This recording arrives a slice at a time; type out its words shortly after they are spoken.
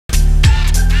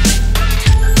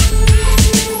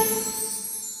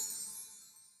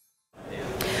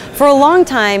For a long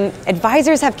time,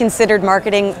 advisors have considered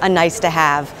marketing a nice to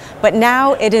have, but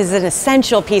now it is an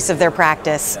essential piece of their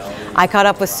practice. I caught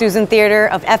up with Susan Theder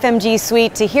of FMG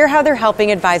Suite to hear how they're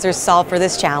helping advisors solve for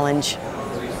this challenge.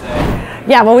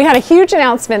 Yeah, well, we had a huge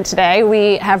announcement today.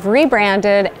 We have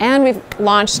rebranded and we've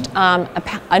launched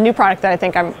a new product that I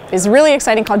think is really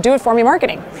exciting called Do It For Me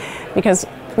Marketing. Because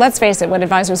let's face it, what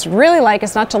advisors really like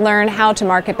is not to learn how to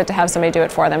market, but to have somebody do it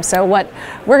for them. So what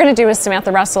we're going to do is Samantha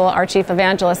Russell, our chief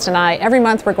evangelist, and I, every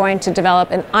month we're going to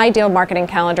develop an ideal marketing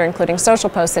calendar, including social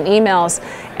posts and emails,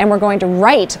 and we're going to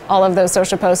write all of those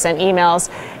social posts and emails.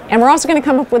 And we're also going to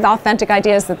come up with authentic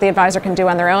ideas that the advisor can do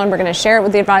on their own. We're going to share it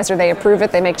with the advisor, they approve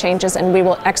it, they make changes, and we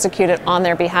will execute it on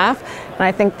their behalf. And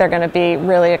I think they're going to be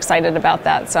really excited about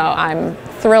that. So I'm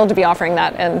thrilled to be offering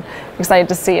that and excited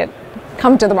to see it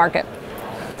come to the market.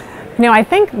 You know, I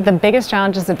think the biggest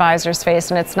challenges advisors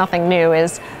face, and it's nothing new,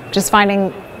 is just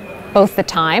finding both the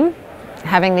time,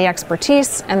 having the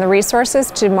expertise and the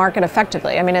resources to market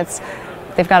effectively. I mean,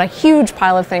 they've got a huge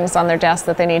pile of things on their desk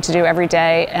that they need to do every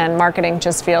day, and marketing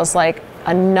just feels like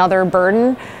another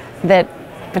burden that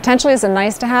potentially is a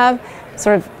nice to have,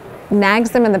 sort of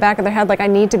nags them in the back of their head like, I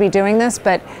need to be doing this,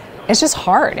 but it's just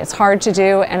hard. It's hard to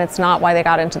do, and it's not why they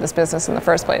got into this business in the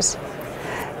first place.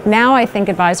 Now I think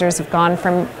advisors have gone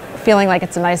from feeling like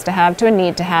it's a nice to have to a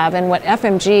need to have, and what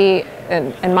FMG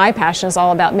and my passion is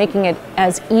all about, making it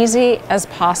as easy as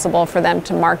possible for them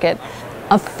to market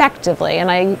effectively.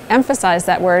 And I emphasize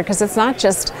that word because it's not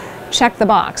just check the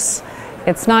box.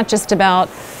 It's not just about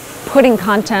putting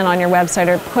content on your website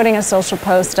or putting a social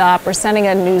post up or sending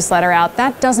a newsletter out.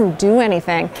 That doesn't do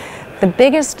anything. The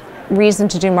biggest reason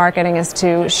to do marketing is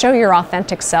to show your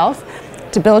authentic self,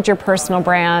 to build your personal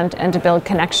brand, and to build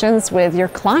connections with your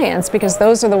clients, because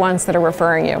those are the ones that are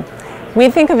referring you.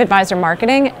 We think of advisor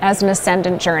marketing as an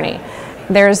ascendant journey.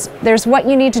 There's what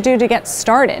you need to do to get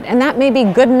started, and that may be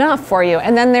good enough for you.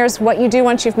 And then there's what you do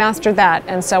once you've mastered that,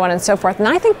 and so on and so forth. And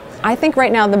I think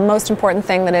right now the most important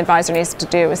thing that an advisor needs to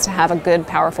do is to have a good,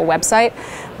 powerful website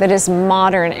that is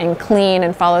modern and clean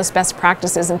and follows best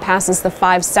practices and passes the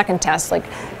 5-second test. Like,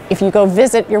 if you go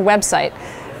visit your website,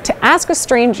 to ask a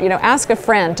stranger, ask a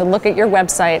friend to look at your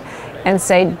website and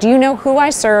say, do you know who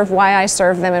I serve, why I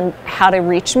serve them, and how to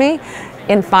reach me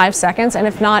in 5 seconds? And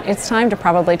if not, it's time to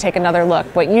probably take another look.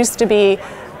 What used to be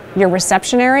your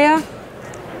reception area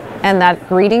and that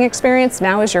greeting experience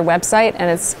now is your website,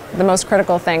 and it's the most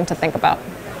critical thing to think about.